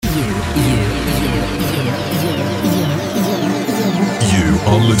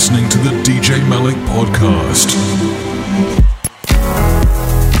listening to the DJ Malik Podcast.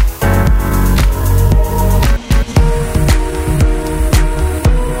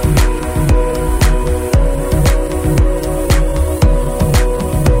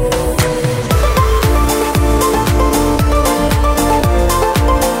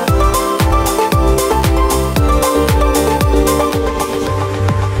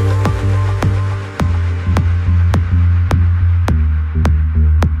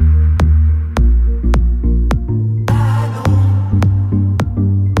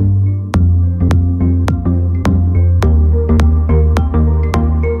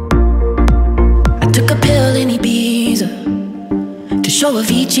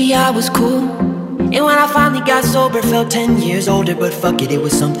 I was cool, and when I finally got sober, felt 10 years older, but fuck it, it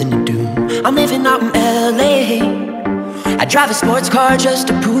was something to do. I'm living out in LA, I drive a sports car just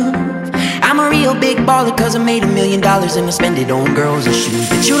to prove I'm a real big baller, cause I made $1 million and I spend it on girls and shoes.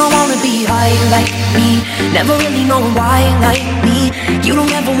 But you don't wanna be high like me, never really knowing why like me. You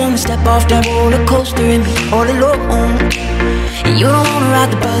don't ever wanna step off that roller coaster and be all alone. And you don't wanna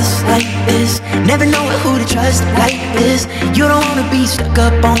ride the bus like this, never know who to trust like this. You don't wanna be stuck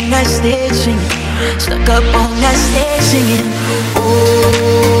up on that stage singing, stuck up on that stage singing.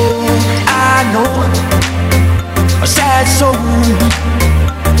 Oh, I know a sad soul,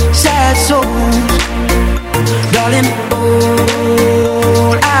 sad souls, darling.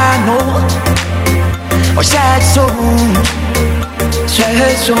 Oh, I know a sad souls,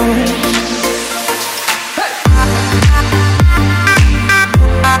 sad souls.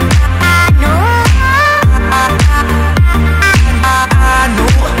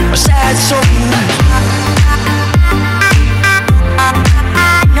 Sad soul. I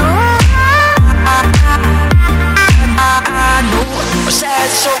know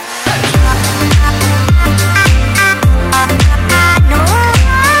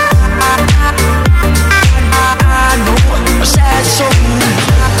a sad soul.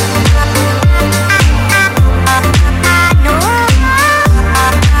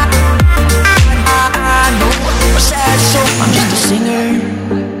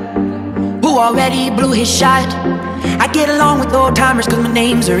 Already blew his shot. I get along with old timers cause my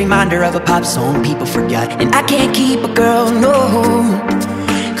name's a reminder of a pop song people forgot. And I can't keep a girl, no,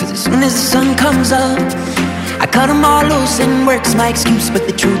 cause as soon as the sun comes up, I cut them all loose and work's my excuse. But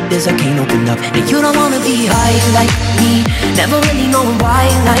the truth is I can't open up. And you don't wanna be high like me, never really knowing why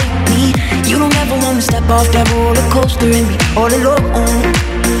like me. You don't ever wanna step off that roller coaster and be all alone.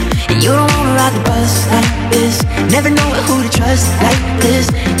 And you don't wanna ride the bus like this, never know who to trust like this.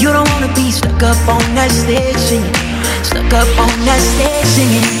 You don't wanna be stuck up on that stage singing, stuck up on that stage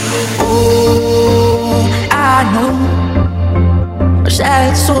singing. Oh, I know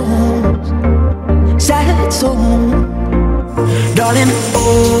sad souls, sad souls, darling.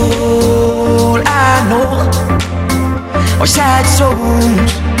 Oh, I know sad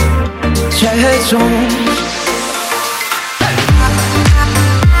souls, sad souls.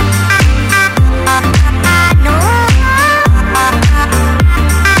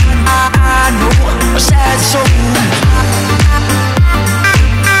 Sad soul.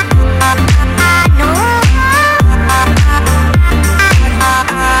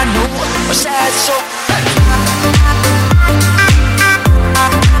 I know a sad soul.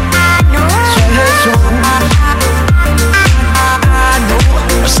 Sad soul. I know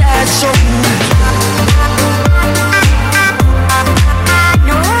a sad soul.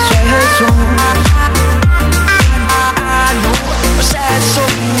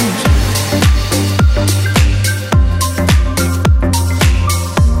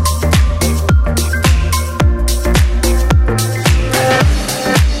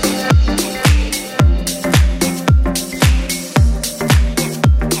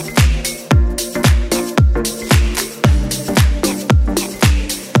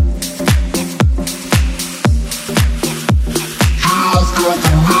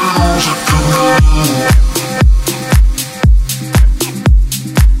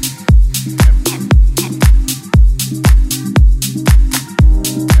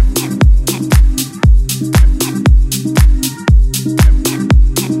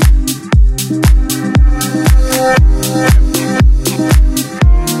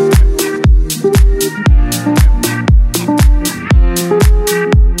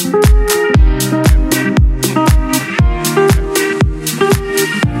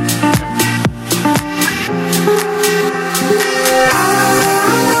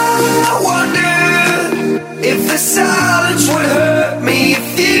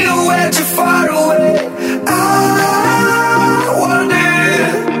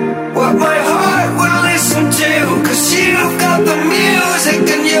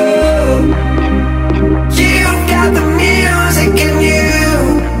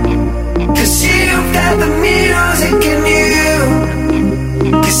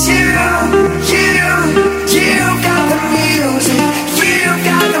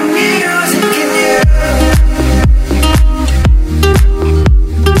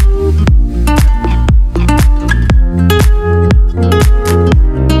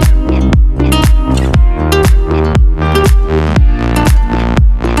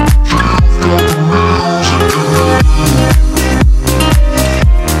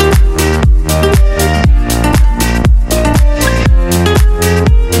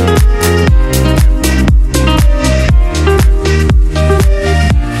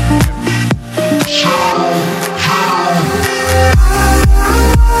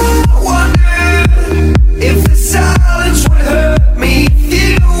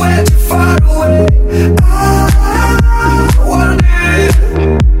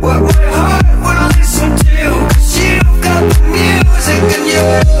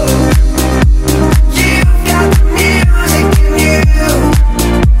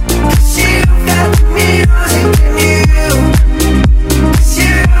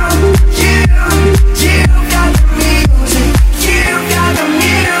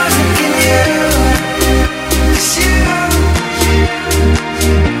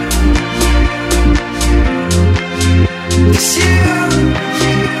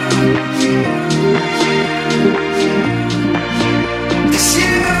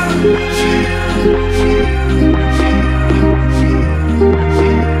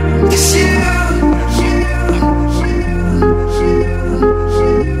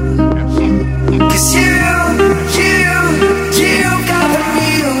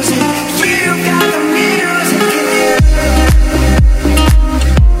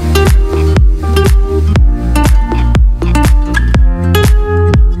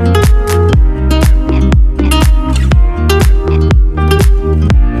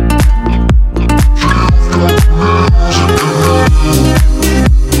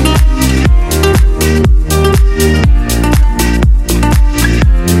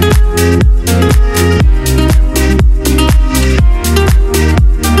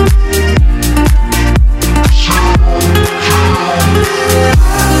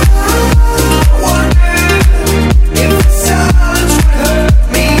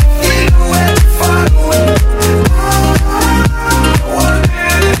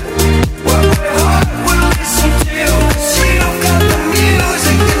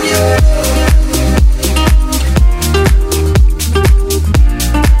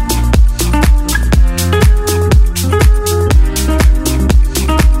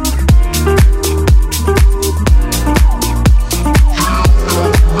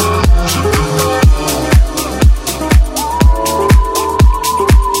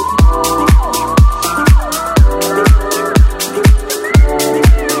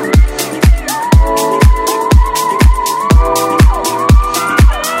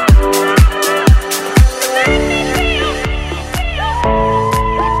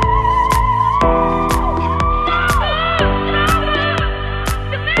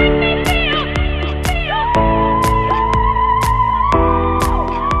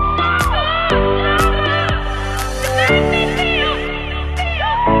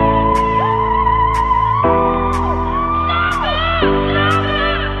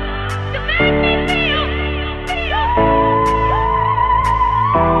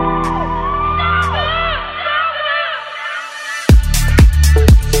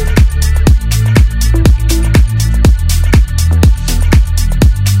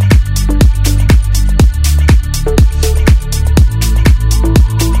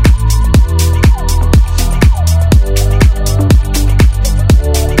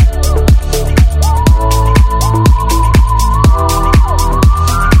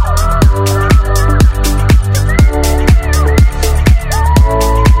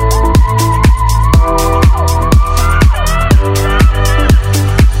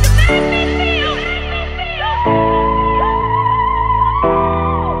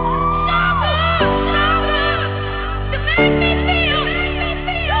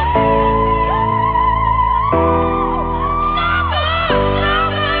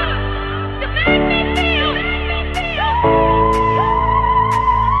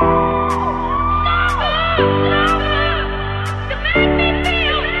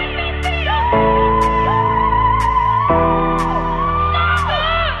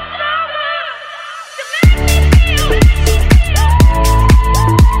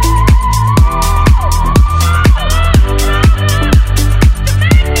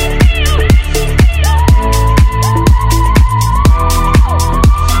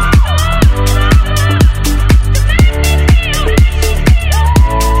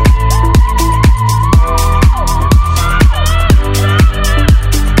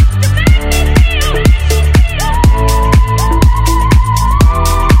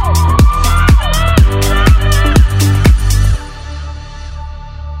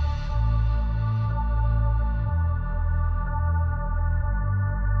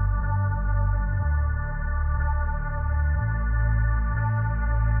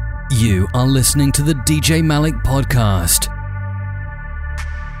 You are listening to the DJ Malik Podcast.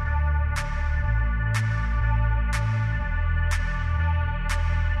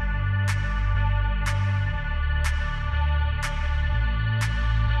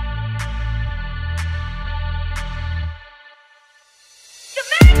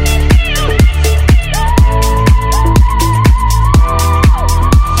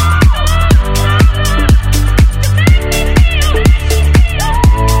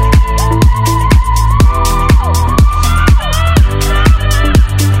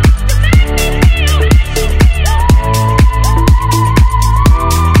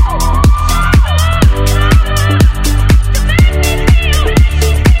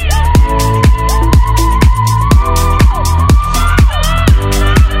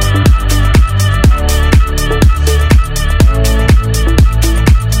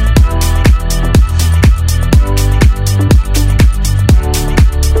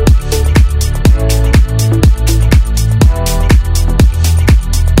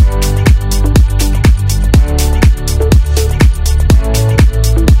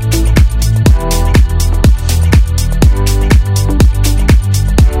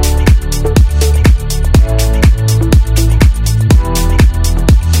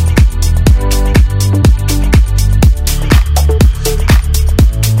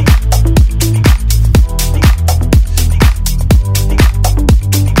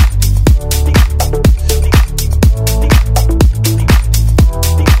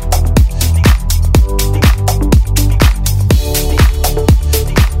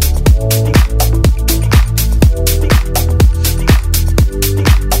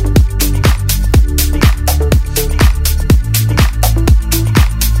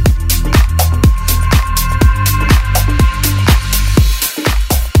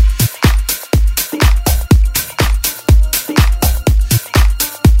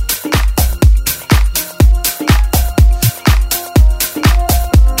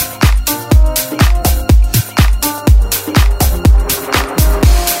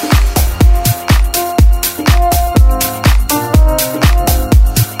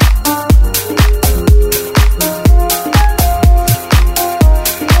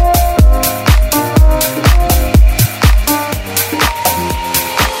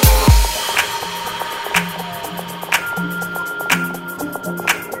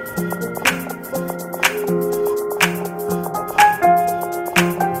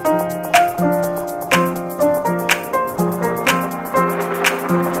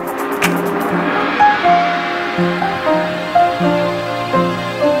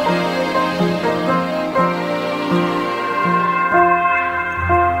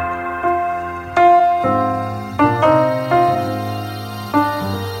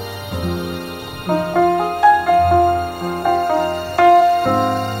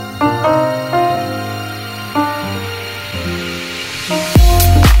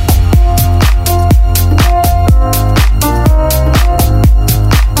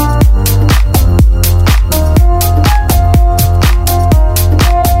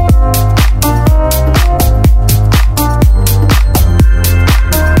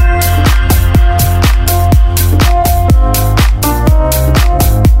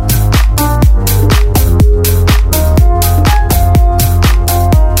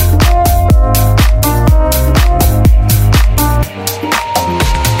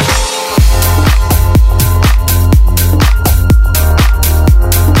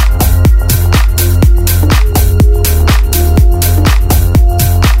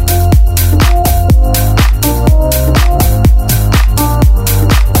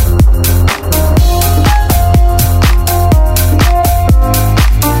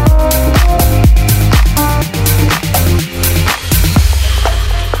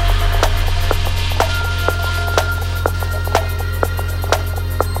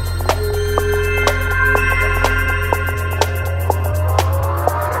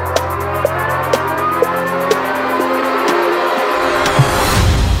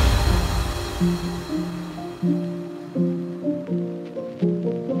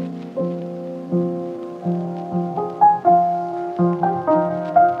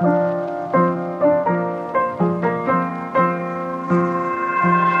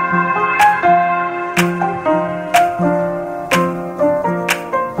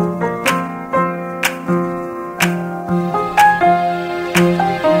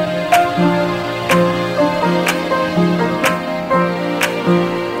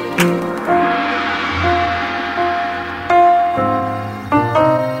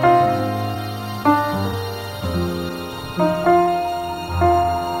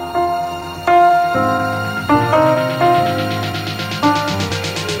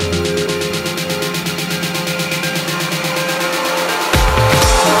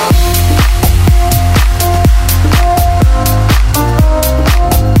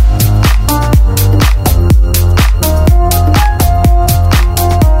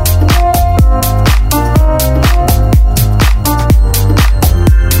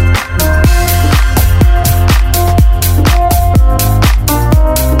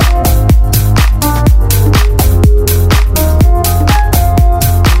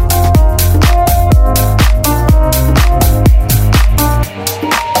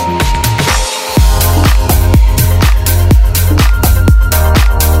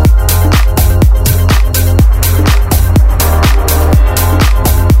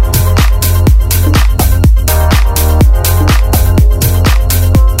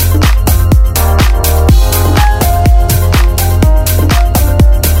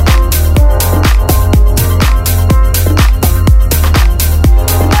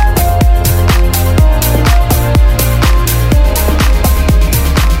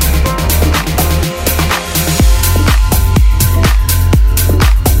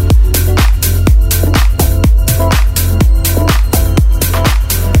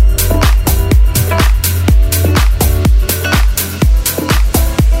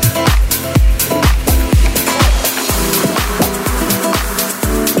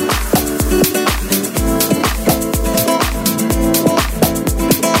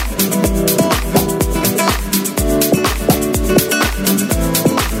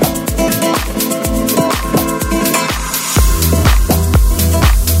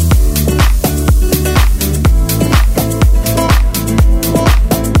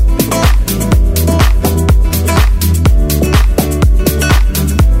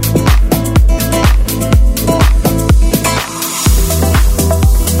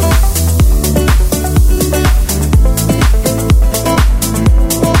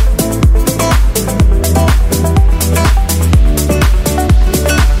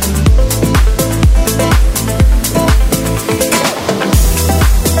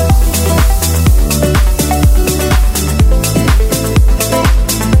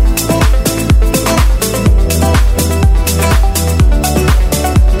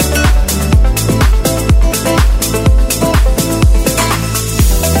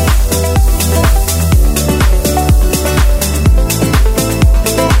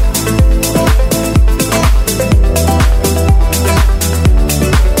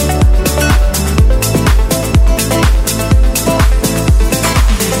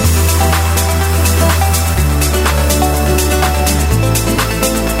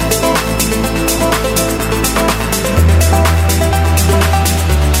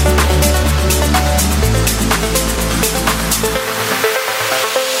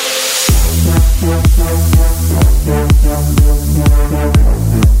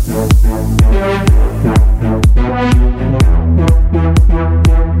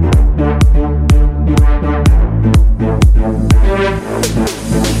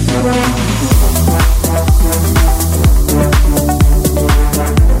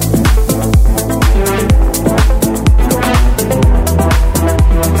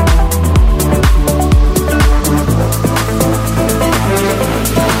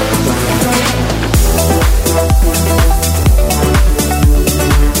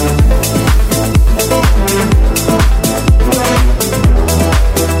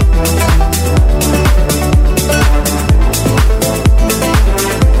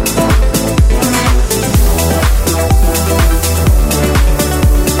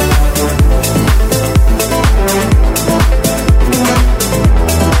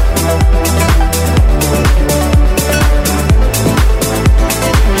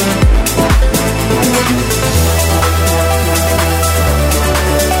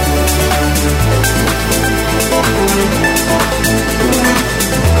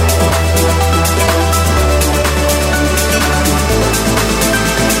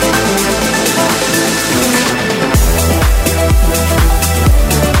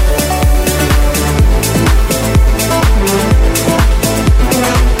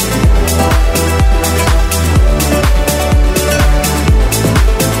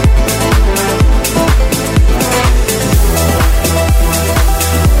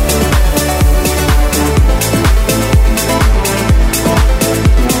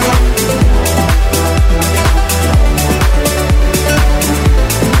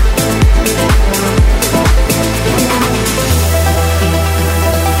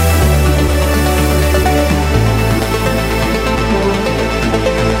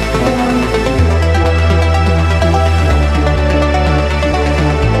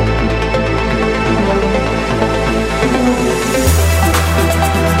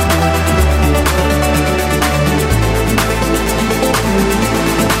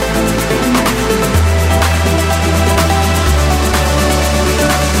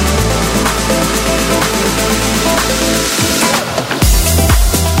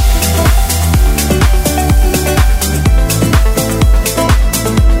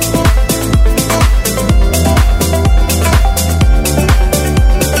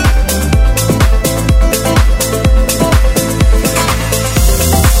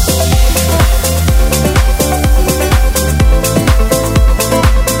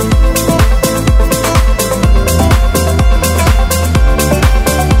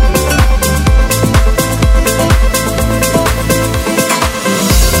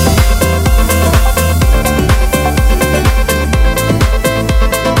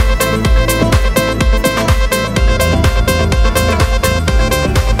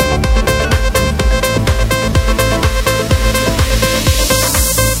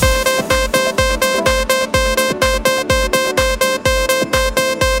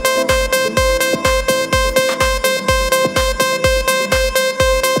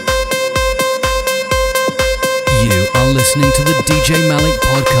 listening to the DJ Malik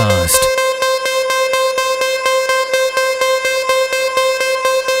Podcast.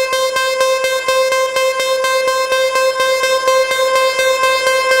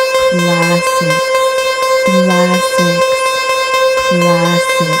 Classics, classics,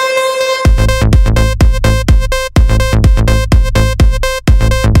 classics.